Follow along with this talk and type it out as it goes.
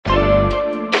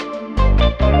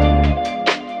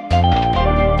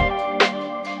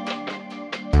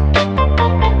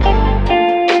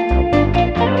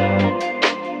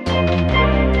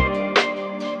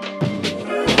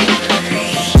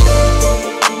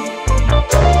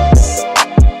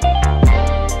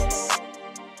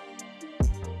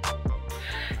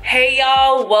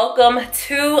y'all, welcome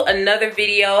to another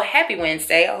video. Happy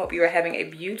Wednesday. I hope you are having a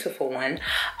beautiful one.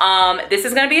 This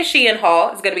is going to be a SheIn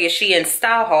haul. It's going to be a SheIn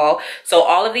style haul. So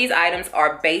all of these items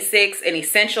are basics and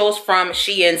essentials from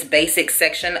SheIn's basics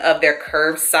section of their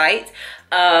Curve site.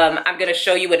 I'm going to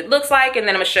show you what it looks like, and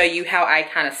then I'm going to show you how I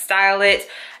kind of style it.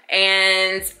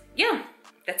 And yeah,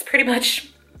 that's pretty much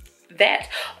that.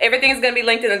 Everything is going to be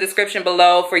linked in the description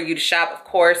below for you to shop, of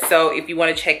course. So if you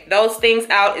want to check those things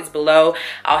out, it's below.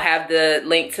 I'll have the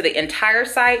link to the entire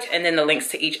site and then the links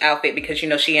to each outfit, because you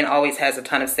know SheIn always has a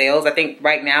ton of sales. I think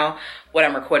right now when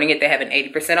I'm recording it, they have an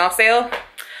 80% off sale.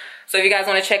 So if you guys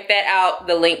want to check that out,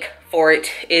 the link for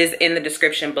it is in the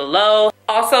description below.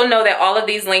 Also know that all of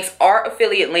these links are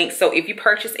affiliate links. So if you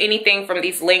purchase anything from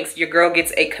these links, your girl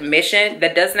gets a commission.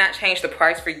 That does not change the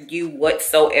price for you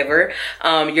whatsoever.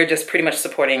 You're just pretty much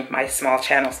supporting my small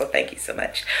channel. So thank you so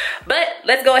much. But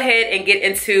let's go ahead and get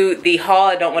into the haul.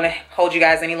 I don't want to hold you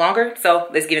guys any longer. So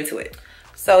let's get into it.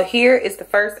 So here is the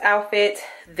first outfit.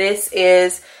 This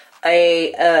is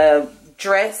a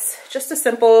dress, just a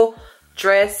simple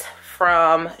dress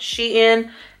from SheIn.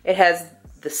 It has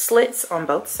the slits on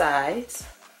both sides.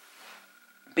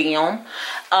 Bam.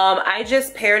 I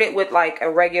just paired it with like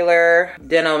a regular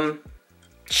denim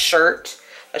shirt,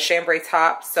 a chambray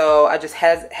top. So I just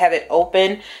have it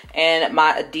open, and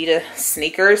my Adidas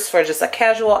sneakers for just a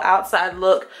casual outside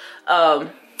look.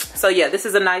 So yeah, this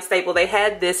is a nice staple. They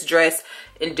had this dress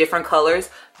in different colors.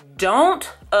 Don't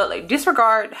like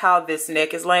disregard how this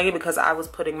neck is laying, because I was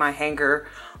putting my hanger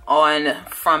on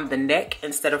from the neck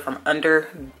instead of from under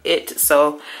it,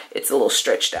 so it's a little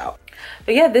stretched out.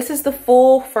 But yeah, this is the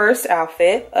full first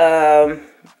outfit. The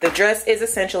dress is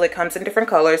essential. It comes in different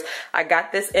colors. I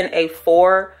got this in a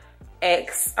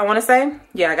 4X, I want to say.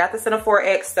 Yeah, I got this in a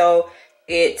 4X, so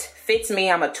it fits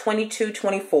me. I'm a 22,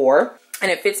 24. And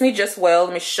it fits me just well.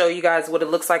 Let me show you guys what it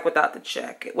looks like without the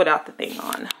jacket, without the thing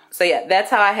on. So yeah,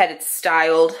 that's how I had it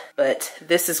styled. But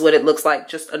this is what it looks like.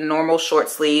 Just a normal short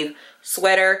sleeve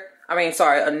sweater.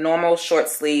 A normal short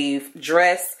sleeve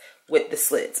dress with the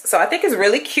slits. So I think it's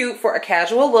really cute for a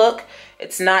casual look.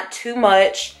 It's not too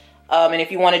much. And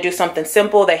if you want to do something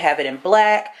simple, they have it in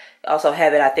black. They also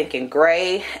have it, I think, in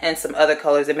gray and some other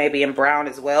colors. It may be in brown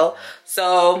as well.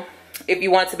 So if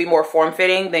you want it to be more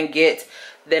form-fitting,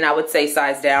 then I would say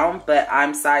size down, but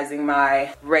I'm sizing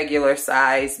my regular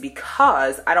size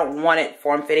because I don't want it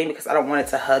form-fitting, because I don't want it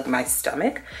to hug my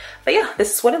stomach. But yeah,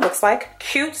 this is what it looks like.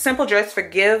 Cute, simple dress.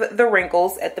 Forgive the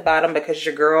wrinkles at the bottom because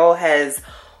your girl has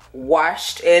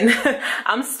washed, and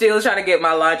I'm still trying to get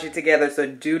my laundry together, so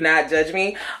do not judge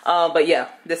me. But yeah,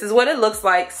 this is what it looks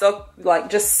like. So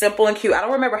like just simple and cute. I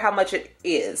don't remember how much it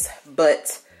is,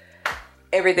 but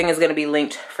everything is going to be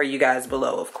linked for you guys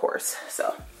below, of course.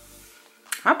 So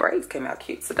my braids came out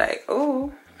cute today.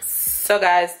 Ooh. So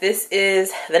guys, this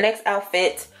is the next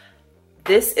outfit.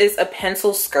 This is a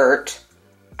pencil skirt.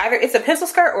 Either it's a pencil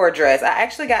skirt or a dress. I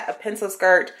actually got a pencil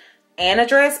skirt and a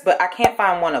dress, but I can't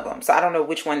find one of them. So I don't know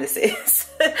which one this is.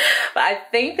 But I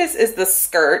think this is the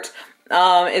skirt.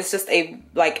 It's just a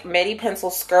like midi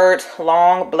pencil skirt,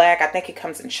 long black. I think it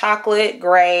comes in chocolate,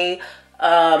 gray.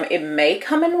 It may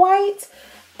come in white.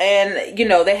 And, you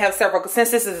know, they have several, since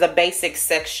this is a basic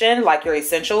section, like your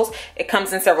essentials, it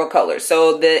comes in several colors.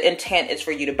 So the intent is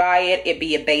for you to buy it. It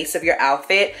be a base of your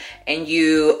outfit, and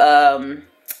you,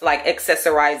 like,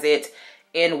 accessorize it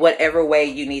in whatever way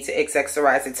you need to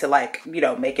accessorize it to, like, you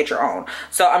know, make it your own.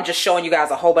 So I'm just showing you guys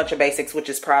a whole bunch of basics, which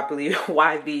is probably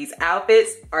why these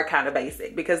outfits are kind of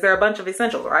basic, because they're a bunch of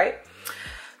essentials, right?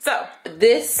 So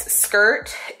this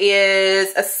skirt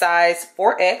is a size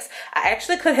 4X. I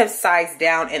actually could have sized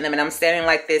down in them, and I'm standing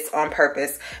like this on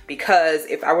purpose because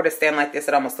if I were to stand like this,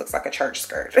 it almost looks like a church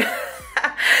skirt.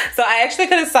 So I actually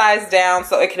could have sized down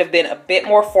so it could have been a bit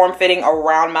more form-fitting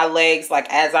around my legs, like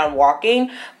as I'm walking.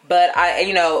 But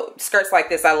you know, skirts like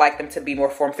this, I like them to be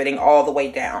more form-fitting all the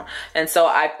way down. And so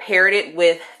I paired it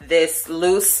with this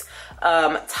loose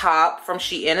top from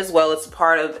SheIn as well.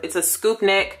 It's a scoop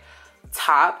neck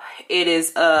top. It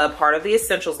is a part of the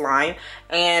essentials line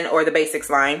or the basics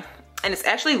line, and it's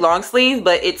actually long sleeve,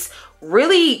 but it's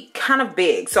really kind of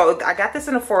big. So I got this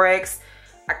in a 4X.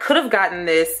 I could have gotten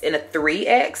this in a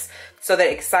 3X so that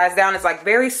it sized down. It's like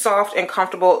very soft and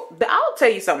comfortable. But I'll tell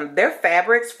you something, their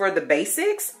fabrics for the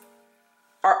basics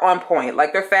are on point.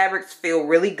 Like their fabrics feel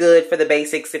really good for the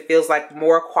basics. It feels like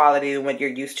more quality than what you're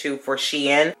used to for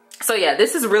SheIn. So yeah,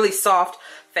 this is really soft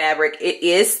fabric. It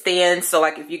is thin, so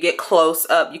like if you get close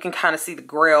up, you can kind of see the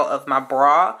grail of my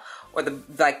bra, or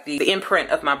the imprint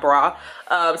of my bra.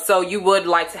 So you would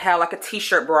like to have like a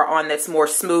t-shirt bra on that's more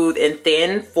smooth and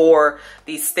thin for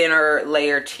these thinner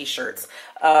layered t-shirts.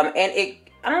 And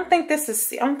I don't think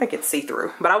it's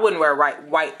see-through, but I wouldn't wear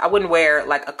white. I wouldn't wear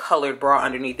like a colored bra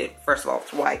underneath it. First of all,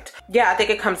 it's white. Yeah, I think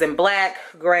it comes in black,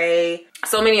 gray,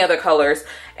 so many other colors,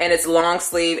 and it's long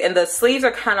sleeve, and the sleeves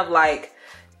are kind of like,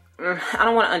 I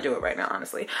don't want to undo it right now,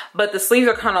 honestly, but the sleeves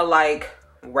are kind of like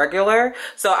regular,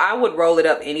 so I would roll it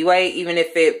up anyway, even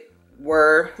if it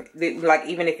were like,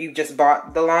 even if you just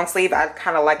bought the long sleeve, I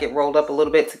kind of like it rolled up a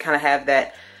little bit to kind of have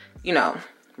that, you know,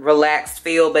 relaxed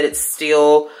feel, but it's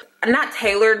still not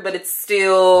tailored, but it's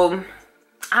still,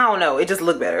 I don't know, it just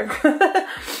looked better.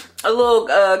 A little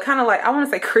kind of like, I want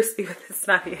to say crispy, but it's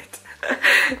not it.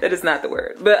 That is not the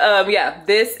word. But yeah,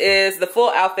 this is the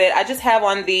full outfit. I just have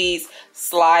on these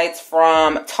slides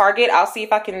from Target. I'll see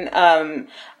if I can,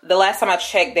 the last time I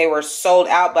checked, they were sold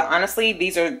out, but honestly,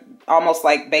 these are almost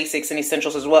like basics and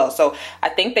essentials as well. So I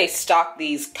think they stock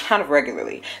these kind of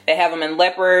regularly. They have them in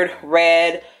leopard,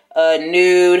 red,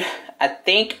 nude, I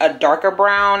think a darker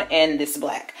brown, and this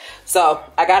black. So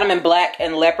I got them in black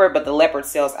and leopard, but the leopard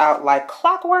sells out like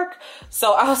clockwork.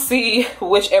 So I'll see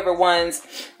whichever ones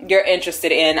you're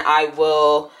interested in. I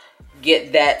will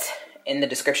get that in the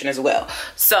description as well.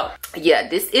 So yeah,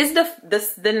 this is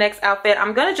the next outfit.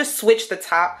 I'm gonna just switch the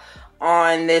top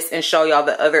on this and show y'all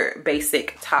the other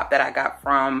basic top that I got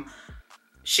from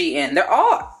SheIn. They're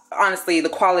all, honestly, the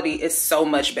quality is so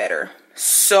much better.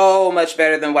 So much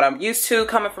better than what I'm used to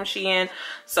coming from SheIn.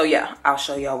 So yeah, I'll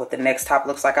show y'all what the next top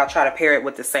looks like. I'll try to pair it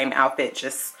with the same outfit,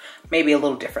 just maybe a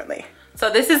little differently.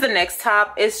 So this is the next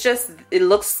top. It's just, it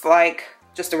looks like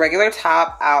just a regular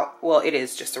top out. Well, it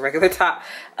is just a regular top.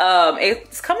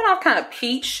 It's coming off kind of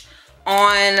peach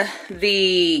on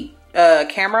the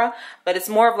camera, but it's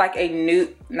more of like a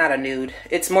nude, not a nude,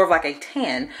 it's more of like a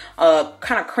tan,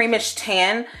 kind of creamish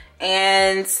tan.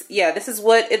 And yeah, this is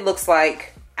what it looks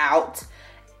like out.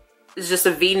 It's just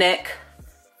a v-neck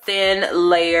thin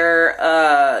layer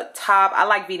top. I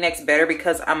like v-necks better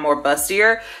because I'm more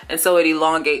bustier, and so it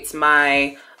elongates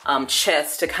my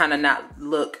chest to kind of not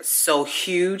look so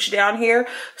huge down here.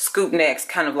 Scoop necks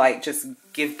kind of like just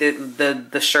give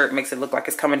the shirt, makes it look like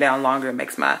it's coming down longer. It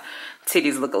makes my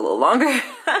titties look a little longer.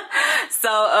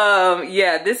 So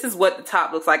yeah, this is what the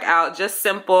top looks like out. Just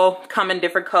simple, come in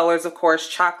different colors, of course,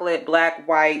 chocolate, black,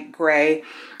 white, gray.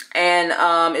 And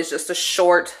it's just a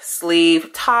short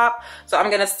sleeve top. So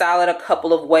I'm gonna style it a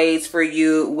couple of ways for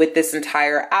you with this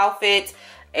entire outfit,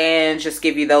 and just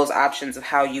give you those options of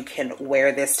how you can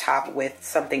wear this top with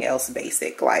something else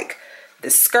basic, like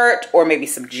this skirt or maybe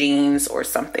some jeans or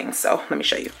something. So let me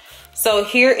show you. So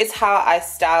here is how I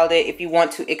styled it. If you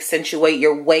want to accentuate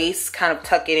your waist, kind of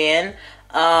tuck it in.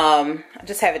 I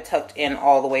just have it tucked in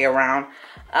all the way around.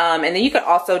 And then you could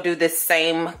also do this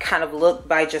same kind of look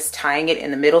by just tying it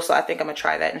in the middle. So I think I'm gonna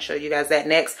try that and show you guys that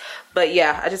next. But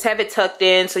yeah, I just have it tucked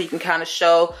in so you can kind of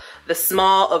show the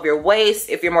small of your waist.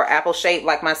 If you're more apple shaped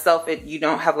like myself, you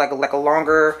don't have like a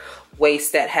longer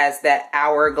waist that has that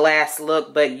hourglass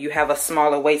look, but you have a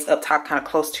smaller waist up top, kind of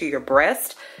close to your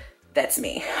breast. That's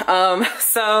me.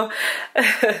 So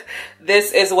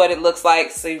this is what it looks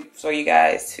like. So for you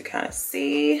guys to kind of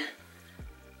see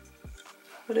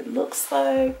what it looks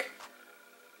like.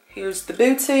 Here's the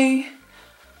booty.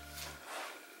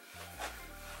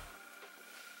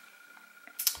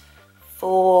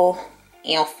 Full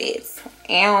outfits.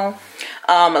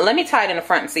 Let me tie it in the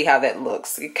front and see how that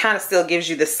looks. It kind of still gives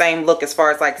you the same look as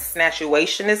far as like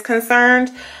snatchuation is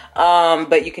concerned.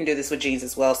 But you can do this with jeans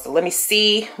as well. So let me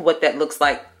see what that looks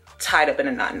like tied up in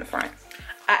a knot in the front.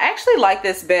 I actually like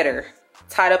this better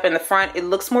tied up in the front. It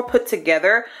looks more put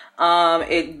together.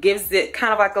 It gives it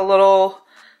kind of like a little,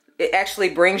 it actually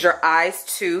brings your eyes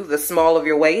to the small of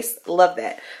your waist. Love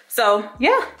that. So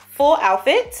yeah, full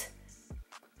outfit.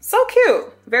 So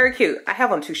cute, very cute. I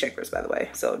have on 2 shakers, by the way,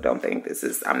 so don't think this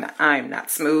is, I'm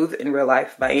not smooth in real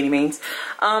life by any means.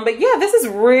 But yeah, this is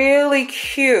really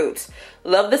cute.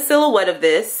 Love the silhouette of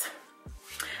this.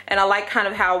 And I like kind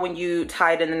of how when you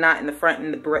tie it in the knot in the front,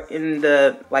 in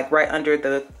the like right under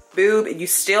the boob, you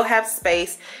still have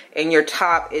space in your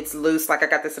top. It's loose, like I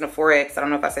got this in a 4X. I don't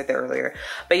know if I said that earlier,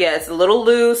 but yeah, it's a little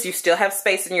loose. You still have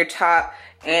space in your top,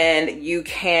 and you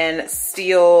can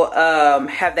still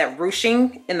have that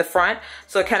ruching in the front,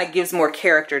 so it kind of gives more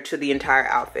character to the entire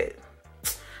outfit.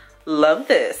 Love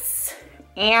this.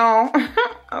 Ow.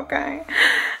 Okay.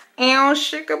 Ow,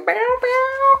 shika bow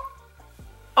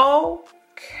bow.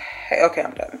 Okay,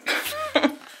 I'm done.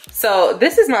 So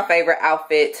this is my favorite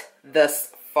outfit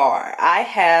thus far. I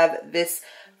have this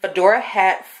fedora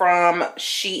hat from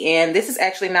SheIn. This is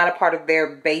actually not a part of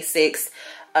their basics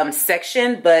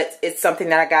section, but it's something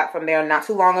that I got from there not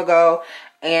too long ago,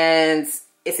 and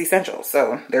it's essential.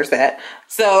 So there's that.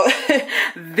 So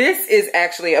this is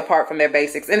actually apart from their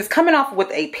basics, and it's coming off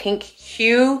with a pink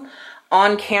hue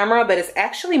on camera, but it's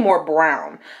actually more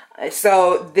brown.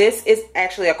 So this is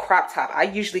actually a crop top. I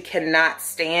usually cannot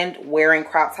stand wearing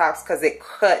crop tops because it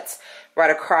cuts right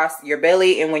across your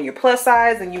belly, and when you're plus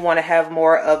size and you want to have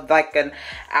more of like an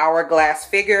hourglass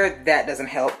figure, that doesn't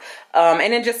help.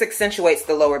 And it just accentuates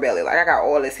the lower belly. Like I got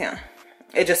all this here.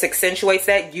 It just accentuates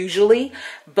that usually,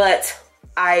 but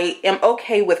I am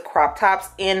okay with crop tops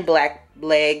in black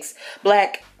legs,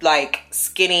 black like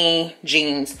skinny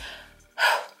jeans.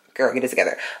 Girl, get it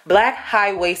together. Black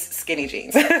high waist skinny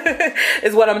jeans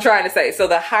is what I'm trying to say. So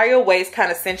the higher waist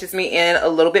kind of cinches me in a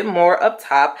little bit more up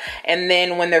top, and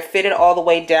then when they're fitted all the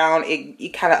way down,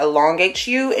 it kind of elongates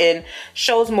you and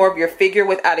shows more of your figure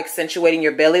without accentuating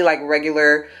your belly like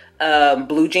regular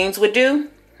blue jeans would do.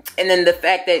 And then the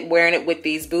fact that wearing it with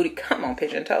these booties, come on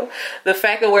pigeon toe, the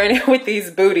fact that wearing it with these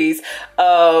booties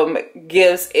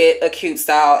gives it a cute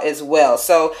style as well.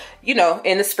 So, you know,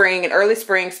 in the spring and early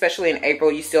spring, especially in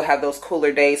April, you still have those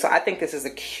cooler days. So I think this is a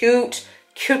cute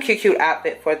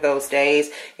outfit for those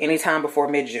days, anytime before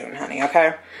mid-June, honey,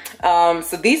 okay?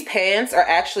 So these pants are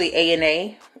actually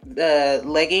A&A, the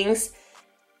leggings,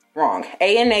 wrong,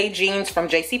 A&A jeans from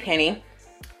JCPenney.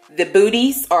 The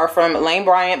booties are from Lane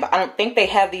Bryant, but I don't think they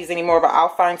have these anymore, but I'll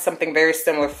find something very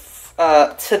similar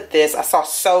to this. I saw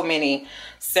so many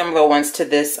similar ones to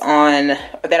this on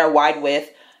that are wide width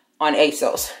on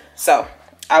ASOS. So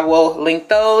I will link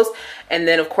those. And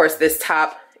then of course this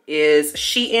top is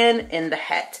SheIn and the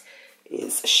hat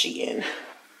is SheIn.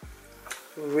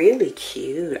 Really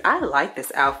cute. I like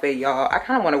this outfit, y'all. I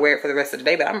kind of want to wear it for the rest of the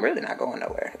day, but I'm really not going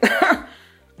nowhere.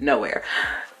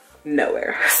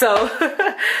 Nowhere. So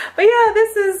but yeah,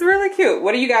 this is really cute.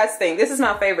 What do you guys think? This is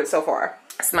my favorite so far.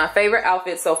 It's my favorite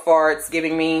outfit so far. It's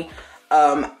giving me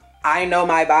I know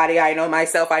my body, I know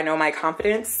myself, I know my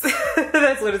confidence.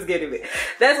 That's what it's giving me.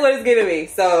 That's what it's giving me.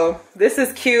 So this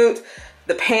is cute.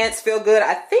 The pants feel good.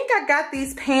 I think I got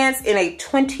these pants in a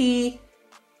 22.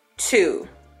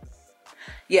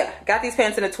 Yeah, got these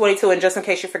pants in a 22, and just in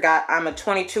case you forgot, I'm a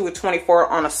 22 or 24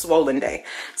 on a swollen day.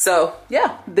 So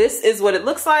yeah, this is what it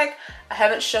looks like. I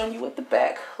haven't shown you what the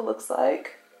back looks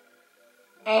like.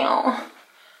 Ow.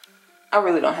 I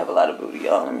really don't have a lot of booty,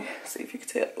 y'all. Let me see if you can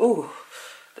tell. Ooh,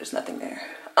 there's nothing there.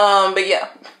 But yeah,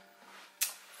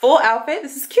 full outfit.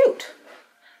 This is cute.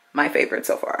 My favorite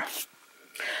so far.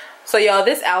 So y'all,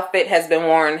 this outfit has been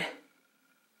worn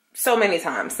so many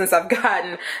times since I've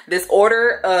gotten this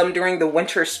order during the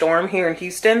winter storm here in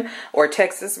Houston, or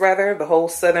Texas rather, the whole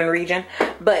southern region.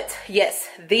 But yes,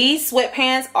 these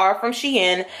sweatpants are from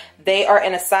SheIn. They are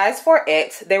in a size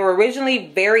 4X. They were originally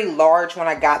very large when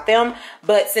I got them,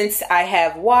 but since I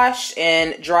have washed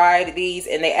and dried these,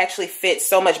 and they actually fit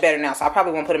so much better now, so I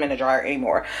probably won't put them in the dryer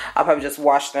anymore. I'll probably just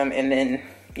wash them and then,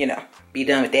 you know, be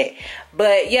done with that.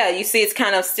 But yeah, you see it's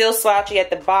kind of still slouchy at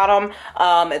the bottom.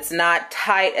 It's not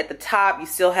tight at the top. You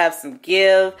still have some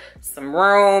give, some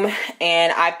room.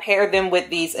 And I paired them with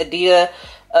these Adidas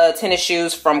tennis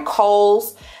shoes from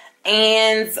Kohl's.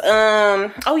 And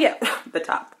oh yeah, the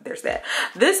top, there's that.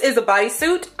 This is a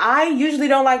bodysuit. I usually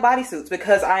don't like bodysuits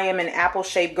because I am an apple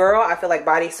shaped girl. I feel like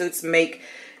bodysuits make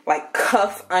like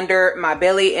cuff under my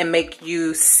belly and make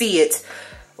you see it,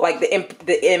 like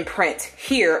the imprint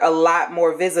here a lot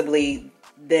more visibly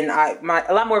than a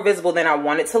lot more visible than I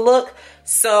want it to look.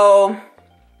 So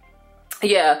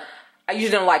yeah, I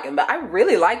usually don't like them, but I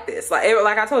really like this. Like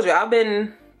I told you, I've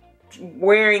been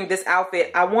wearing this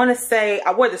outfit. I want to say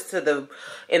I wore this to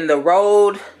in the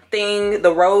road thing,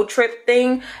 the road trip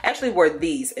thing. I actually wore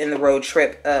these in the road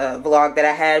trip vlog that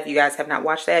I had. If you guys have not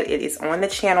watched that, it is on the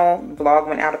channel. The vlog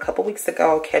went out a couple weeks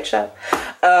ago. Catch up.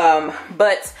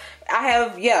 But I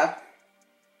have, yeah,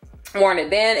 worn it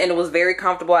then, and it was very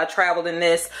comfortable. I traveled in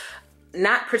this.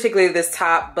 Not particularly this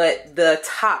top, but the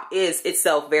top is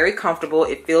itself very comfortable.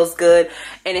 It feels good,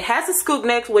 and it has a scoop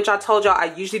neck, which I told y'all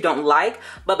I usually don't like,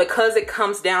 but because it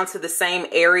comes down to the same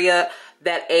area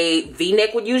that a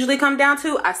V-neck would usually come down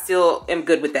to, I still am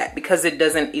good with that because it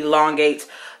doesn't elongate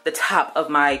the top of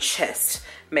my chest,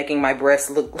 making my breasts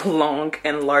look long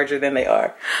and larger than they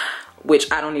are, which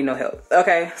I don't need no help.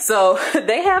 Okay, so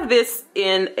they have this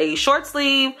in a short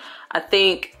sleeve, I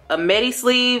think a midi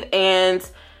sleeve, and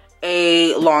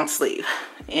a long sleeve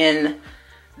in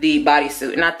the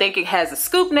bodysuit. And I think it has a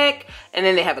scoop neck, and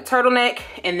then they have a turtleneck,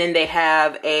 and then they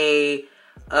have a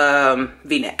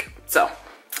V-neck. So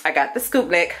I got the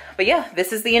scoop neck. But yeah,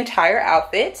 this is the entire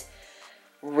outfit.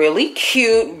 Really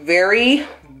cute, very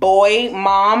boy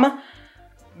mom,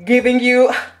 giving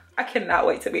you, I cannot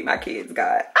wait to meet my kids,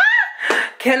 God.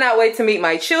 Cannot wait to meet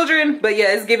my children. But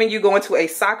yeah, it's giving you going to a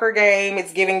soccer game.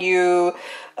 It's giving you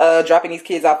dropping these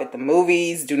kids off at the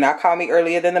movies. Do not call me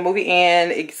earlier than the movie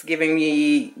end. It's giving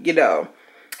me, you know,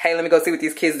 hey, let me go see what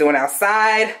these kids doing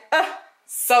outside.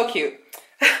 So cute.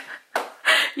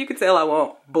 You can tell I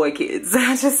want boy kids.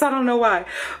 I don't know why.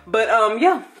 But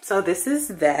yeah, so this is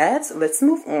that. Let's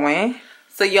move on.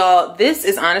 So y'all, this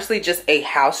is honestly just a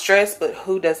house dress, but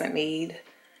who doesn't need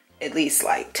at least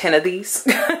like 10 of these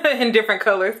in different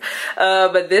colors?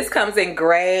 But this comes in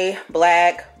gray,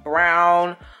 black,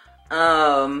 brown,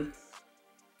 I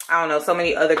don't know, so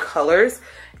many other colors.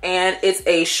 And it's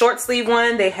a short sleeve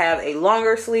one. They have a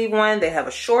longer sleeve one. They have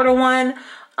a shorter one.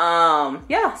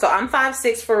 Yeah, so I'm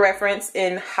 5'6" for reference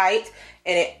in height,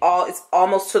 and it's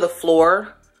almost to the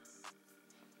floor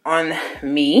on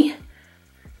me.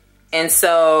 And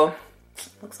so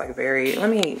looks like let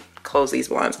me close these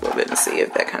blinds a little bit and see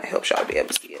if that kind of helps y'all be able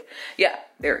to see it. Yeah,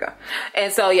 there we go.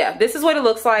 And so yeah, this is what it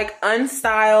looks like,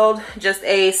 unstyled, just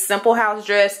a simple house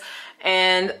dress.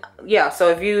 And yeah, so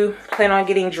if you plan on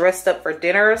getting dressed up for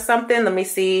dinner or something, let me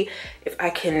see if I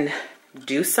can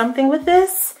do something with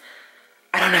this.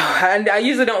 I don't know. I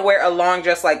usually don't wear a long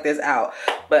dress like this out,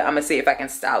 but I'm gonna see if I can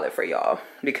style it for y'all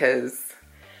because,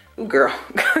 ooh, girl,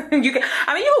 I mean, you can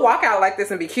walk out like this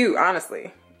and be cute.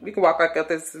 Honestly, you can walk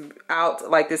out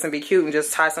like this and be cute, and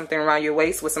just tie something around your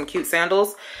waist with some cute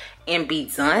sandals and be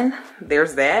done.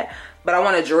 There's that. But I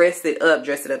want to dress it up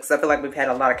because I feel like we've had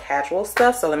a lot of casual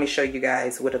stuff. So let me show you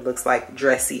guys what it looks like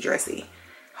dressy.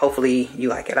 Hopefully you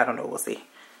like it. I don't know. We'll see.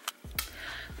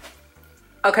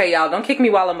 Okay, y'all, don't kick me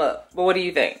while I'm up. But what do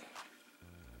you think?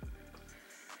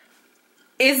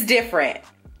 It's different.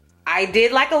 I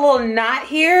did like a little knot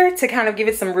here to kind of give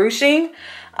it some ruching.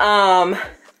 And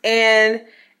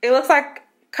it looks like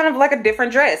kind of like a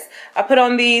different dress. I put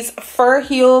on these fur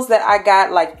heels that I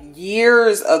got like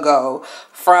years ago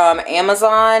from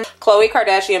Amazon. Khloe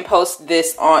Kardashian posts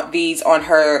these on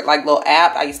her like little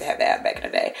app. I used to have the app back in the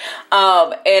day.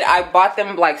 And I bought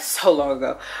them like so long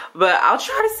ago. But I'll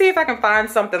try to see if I can find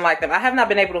something like them. I have not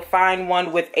been able to find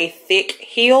one with a thick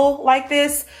heel like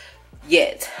this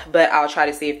yet. But I'll try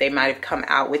to see if they might have come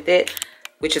out with it,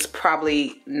 which is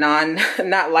probably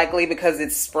not likely because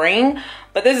it's spring.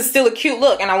 But this is still a cute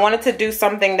look, and I wanted to do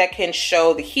something that can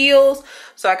show the heels.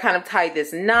 So I kind of tied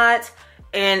this knot,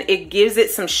 and it gives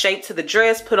it some shape to the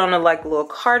dress. Put on a like little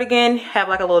cardigan, have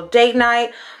like a little date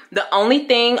night. The only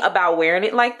thing about wearing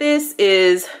it like this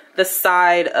is the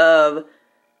side of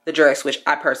the dress, which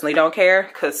I personally don't care,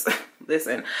 because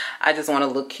listen, I just want to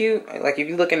look cute. Like if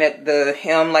you're looking at the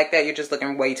hem like that, you're just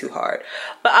looking way too hard.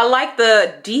 But I like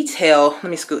the detail. Let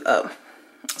me scoot up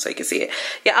so you can see it.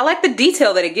 Yeah, I like the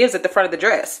detail that it gives at the front of the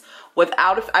dress.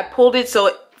 I pulled it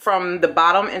so from the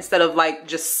bottom instead of like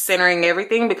just centering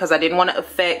everything, because I didn't want to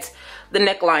affect the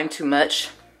neckline too much.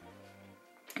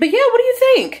 But yeah, what do you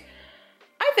think?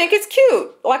 I think it's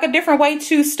cute. Like a different way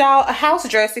to style a house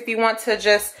dress if you want to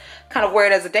just kind of wear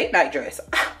it as a date night dress.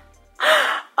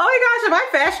 Oh my gosh, am I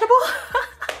fashionable?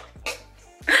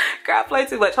 Girl, I play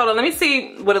too much. Hold on, let me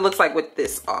see what it looks like with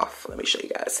this off. Let me show you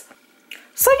guys.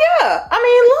 So yeah,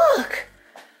 I mean, look.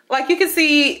 Like you can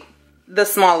see the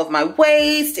small of my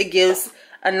waist. It gives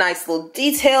a nice little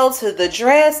detail to the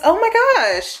dress. Oh my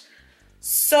gosh.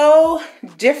 So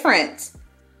different.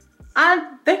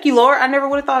 Thank you, Lord. I never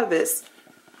would have thought of this.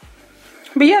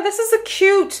 But yeah, this is a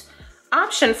cute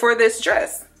option for this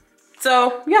dress.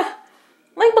 So yeah,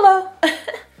 link below.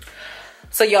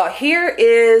 So y'all, here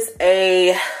is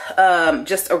a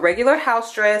just a regular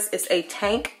house dress. It's a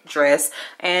tank dress,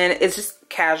 and it's just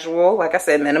casual, like I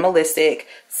said, minimalistic,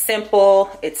 simple.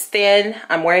 It's thin.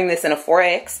 I'm wearing this in a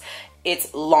 4X.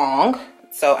 It's long,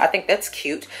 so I think that's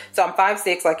cute. So I'm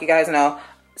 5'6", like you guys know.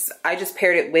 I just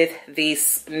paired it with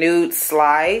these nude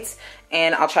slides,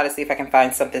 and I'll try to see if I can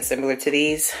find something similar to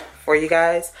these for you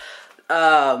guys.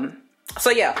 So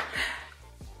yeah,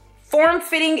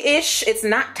 form-fitting-ish. It's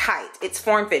not tight. It's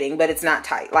form-fitting, but it's not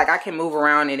tight. Like I can move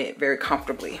around in it very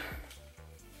comfortably.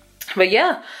 But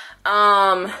yeah,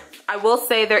 I will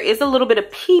say there is a little bit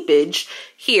of peepage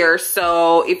here.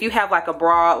 So if you have like a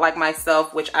bra like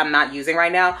myself, which I'm not using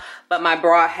right now, but my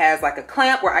bra has like a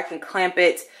clamp where I can clamp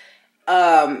it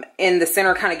in the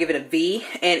center, kind of give it a V,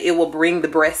 and it will bring the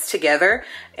breasts together,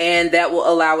 and that will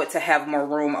allow it to have more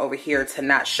room over here to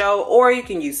not show. Or you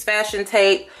can use fashion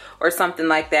tape or something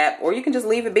like that, or you can just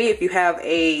leave it be if you have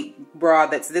a bra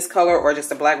that's this color or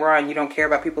just a black bra and you don't care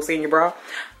about people seeing your bra.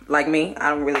 Like me, I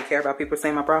don't really care about people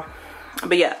seeing my bra.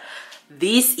 But yeah,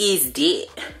 this is it.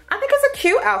 I think it's a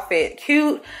cute outfit.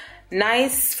 Cute,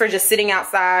 nice for just sitting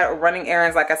outside or running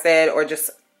errands, like I said, or just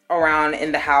around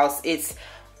in the house. It's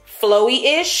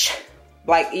flowy-ish,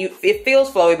 like it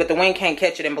feels flowy, but the wind can't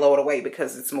catch it and blow it away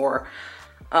because it's more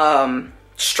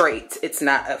straight. It's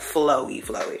not a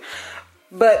flowy,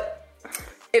 but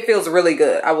it feels really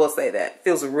good. I will say that. It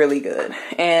feels really good.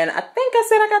 And I think I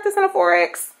said I got this in a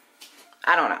 4X.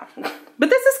 I don't know. But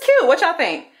this is cute. What y'all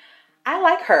think? I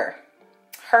like her.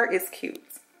 Her is cute.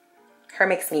 Her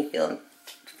makes me feel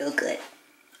good.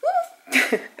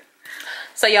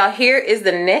 So y'all, here is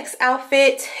the next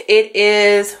outfit. It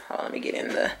is, hold on, let me get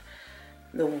in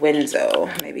the window,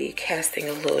 maybe casting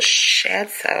a little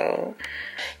shadow.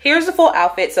 Here's the full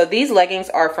outfit. So these leggings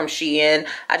are from SheIn.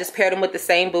 I just paired them with the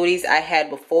same booties I had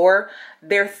before.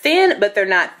 They're thin, but they're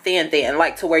not thin,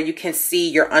 like to where you can see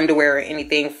your underwear or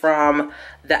anything from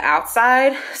the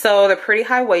outside. So they're pretty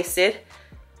high-waisted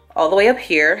all the way up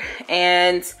here.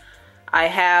 And I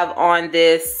have on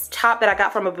this top that I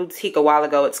got from a boutique a while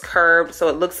ago. It's curved, so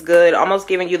it looks good, almost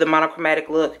giving you the monochromatic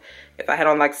look if I had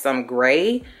on like some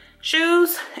gray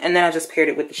shoes. And then I just paired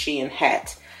it with the SheIn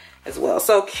hat as well.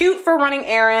 So cute for running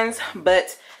errands,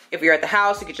 but if you're at the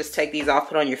house, you could just take these off,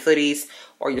 put on your footies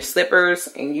or your slippers,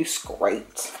 and you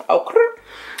great. Okay.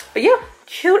 But yeah,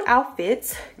 cute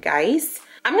outfits, guys.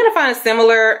 I'm gonna find a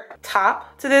similar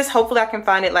top to this. Hopefully I can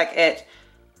find it like at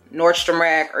Nordstrom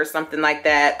Rack or something like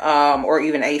that, or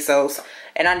even ASOS.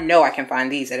 And I know I can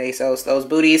find these at ASOS, those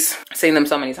booties. I've seen them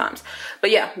so many times.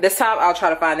 But yeah, this top, I'll try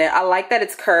to find it. I like that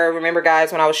it's curved. Remember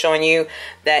guys, when I was showing you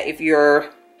that if you're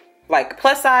like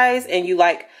plus size and you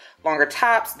like longer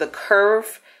tops, the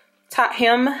curve top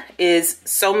hem is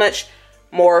so much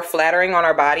more flattering on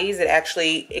our bodies. It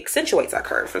actually accentuates our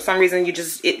curve. For some reason, you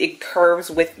just, it curves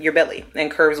with your belly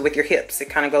and curves with your hips. It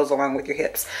kind of goes along with your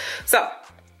hips. So,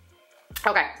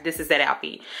 okay, this is that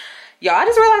outfit. Y'all, I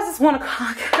just realized it's 1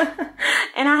 o'clock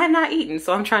and I have not eaten.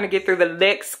 So I'm trying to get through the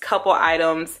next couple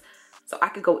items so I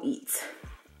could go eat.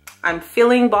 I'm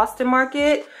feeling Boston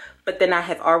Market, but then I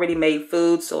have already made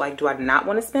food. So like, do I not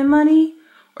want to spend money?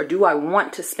 Or do I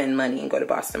want to spend money and go to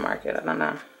Boston Market? I don't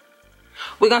know.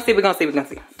 We're gonna see, we're gonna see, we're gonna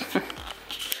see.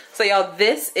 So y'all,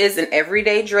 this is an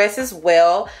everyday dress as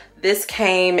well. This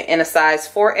came in a size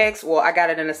 4X. Well, I got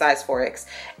it in a size 4X.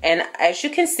 And as you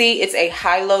can see, it's a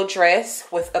high-low dress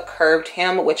with a curved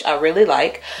hem, which I really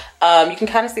like. You can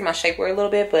kind of see my shapewear a little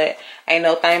bit, but ain't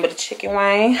no thing but a chicken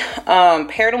wing.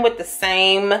 Paired them with the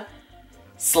same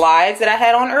slides that I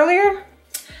had on earlier,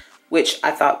 which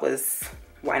I thought was,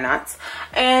 why not?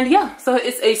 And yeah, so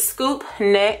it's a scoop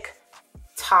neck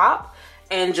top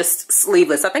and just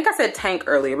sleeveless. I think I said tank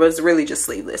earlier, but it's really just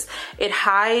sleeveless. It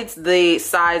hides the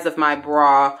size of my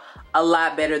bra a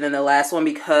lot better than the last one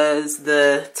because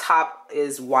the top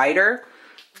is wider.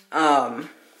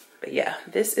 But yeah,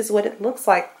 this is what it looks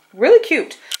like. Really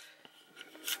cute.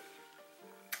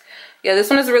 Yeah, this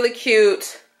one is really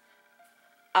cute.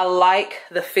 I like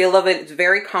the feel of it. It's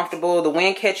very comfortable. The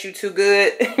wind catch you too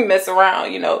good. Mess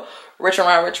around, you know, reach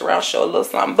around, show a little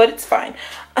something, but it's fine.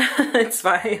 It's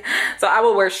fine. So I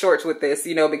will wear shorts with this,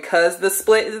 you know, because the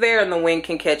split is there and the wind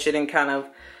can catch it and kind of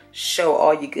show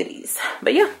all your goodies.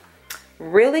 But yeah,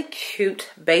 really cute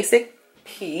basic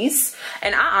piece.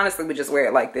 And I honestly would just wear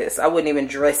it like this. I wouldn't even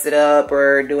dress it up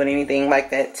or doing anything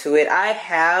like that to it. I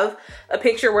have a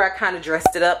picture where I kind of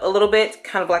dressed it up a little bit,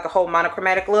 kind of like a whole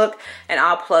monochromatic look, and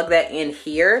I'll plug that in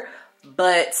here.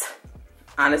 But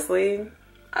honestly,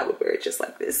 I would wear it just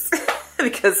like this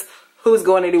because who's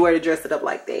going anywhere to dress it up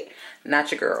like that?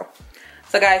 Not your girl.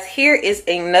 So guys, here is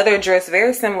another dress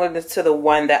very similar to the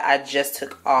one that I just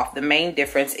took off. The main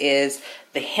difference is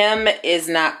the hem is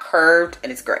not curved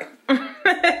and it's gray.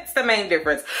 It's the main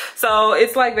difference. So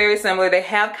it's like very similar. They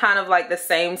have kind of like the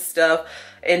same stuff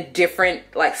and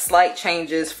different like slight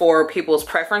changes for people's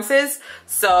preferences.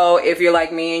 So if you're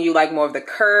like me and you like more of the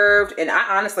curved, and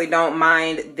I honestly don't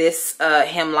mind this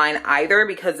hemline either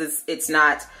because it's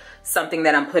not something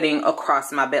that I'm putting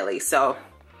across my belly. So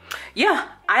yeah,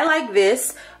 I like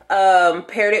this.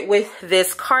 Paired it with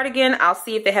this cardigan. I'll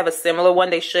see if they have a similar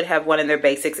one. They should have one in their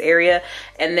basics area.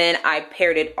 And then I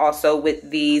paired it also with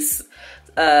these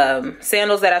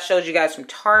sandals that I showed you guys from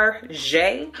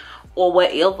Target or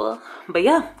whatever. But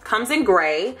yeah, comes in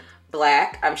gray,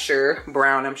 black, I'm sure,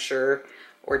 brown, I'm sure,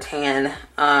 or tan,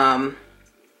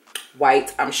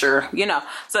 white, I'm sure, you know.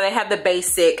 So they have the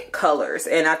basic colors,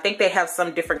 and I think they have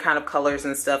some different kind of colors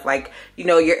and stuff, like, you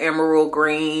know, your emerald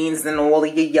greens and all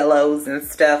of your yellows and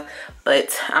stuff,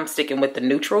 but I'm sticking with the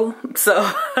neutral.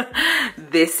 So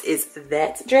this is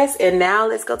that dress. And now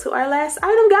let's go to our last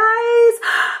item, guys.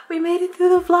 We made it through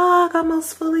the vlog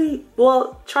almost fully.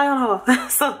 Well, try on haul.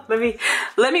 So let me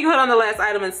put on the last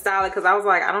item and style it, because I was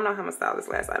like, I don't know how I'm gonna style this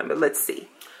last item, but let's see.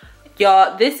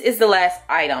 Y'all, this is the last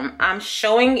item. I'm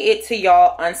showing it to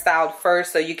y'all unstyled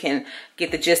first so you can get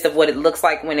the gist of what it looks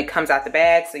like when it comes out the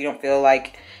bag, so you don't feel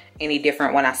like any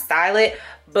different when I style it.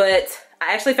 But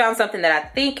I actually found something that I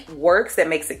think works, that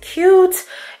makes it cute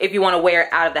if you want to wear it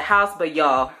out of the house. But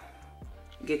y'all,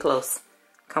 get close.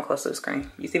 Come close to the screen.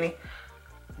 You see me?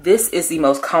 This is the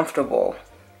most comfortable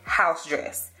house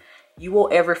dress you will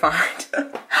ever find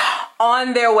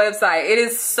on their website. It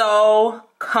is so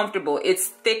comfortable. It's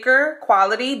thicker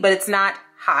quality, but it's not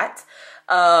hot.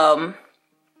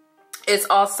 It's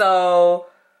also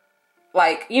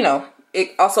like, you know,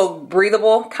 it also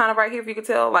breathable kind of right here, if you can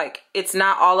tell. Like, it's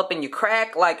not all up in your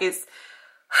crack. Like, it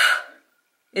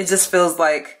just feels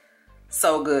like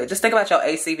so good. Just think about your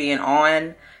AC being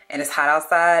on and it's hot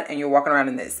outside and you're walking around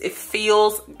in this. It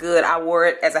feels good. I wore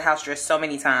it as a house dress so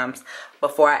many times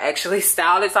before I actually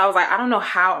styled it. So I was like, I don't know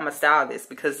how I'm gonna style this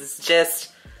because it's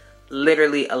just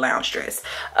literally a lounge dress.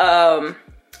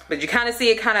 But you kind of see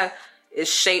it kind of is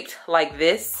shaped like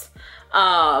this.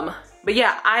 But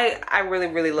yeah, I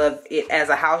really love it as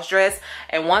a house dress.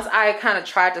 And once I kind of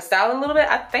tried to style it a little bit,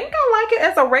 I think I like it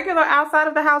as a regular outside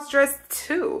of the house dress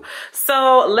too.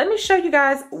 So let me show you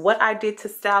guys what I did to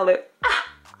style it.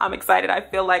 I'm excited. I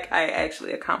feel like I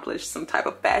actually accomplished some type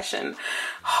of fashion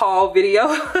haul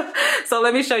video. So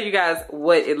let me show you guys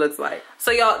what it looks like. So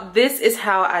y'all, this is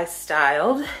how I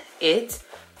styled it.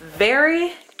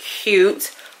 Very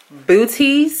cute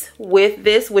booties with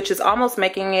this, which is almost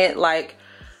making it like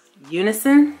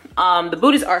unison. The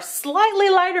booties are slightly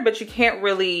lighter, but you can't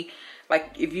really,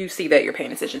 like, if you see that, you're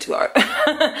paying attention too hard.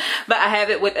 But I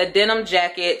have it with a denim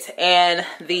jacket and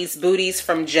these booties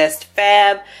from Just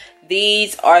Fab.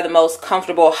 These are the most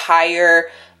comfortable higher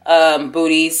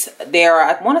booties. They're,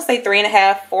 I want to say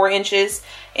 3.5, 4 inches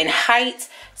in height.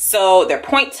 So they're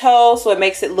point toe, so it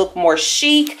makes it look more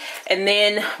chic. And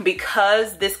then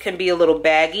because this can be a little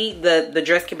baggy, the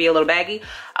dress can be a little baggy,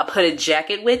 I put a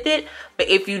jacket with it. But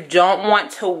if you don't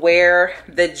want to wear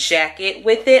the jacket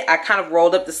with it, I kind of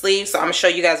rolled up the sleeves. So I'm gonna show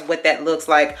you guys what that looks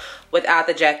like without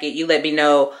the jacket. You let me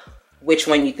know which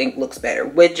one you think looks better,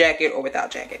 with jacket or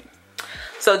without jacket.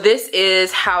 So this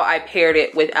is how I paired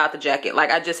it without the jacket. Like,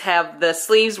 I just have the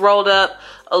sleeves rolled up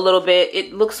a little bit.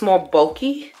 It looks more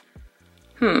bulky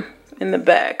in the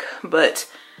back, but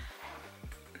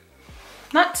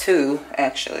not too,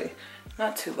 actually.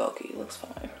 Not too bulky, it looks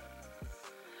fine.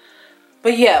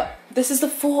 But yeah, this is the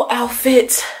full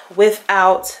outfit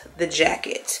without the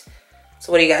jacket.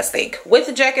 So what do you guys think? With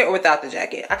the jacket or without the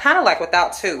jacket? I kind of like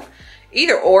without too.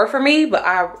 Either or for me, but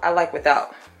I like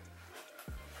without.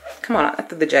 Come on, I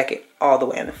threw the jacket all the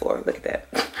way on the floor. Look at that.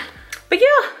 But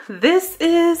yeah, this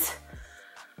is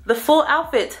the full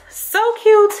outfit. So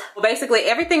cute. Well, basically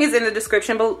everything is in the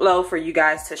description below for you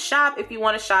guys to shop if you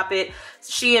want to shop it.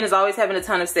 SheIn is always having a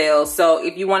ton of sales. So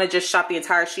if you want to just shop the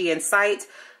entire SheIn site,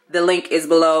 the link is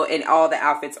below and all the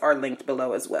outfits are linked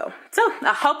below as well. So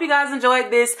I hope you guys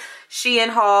enjoyed this SheIn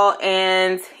haul,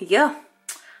 and yeah,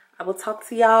 I will talk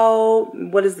to y'all.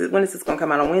 When is this gonna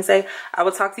come out, on Wednesday? I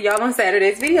will talk to y'all on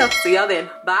Saturday's video. See y'all then.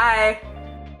 Bye.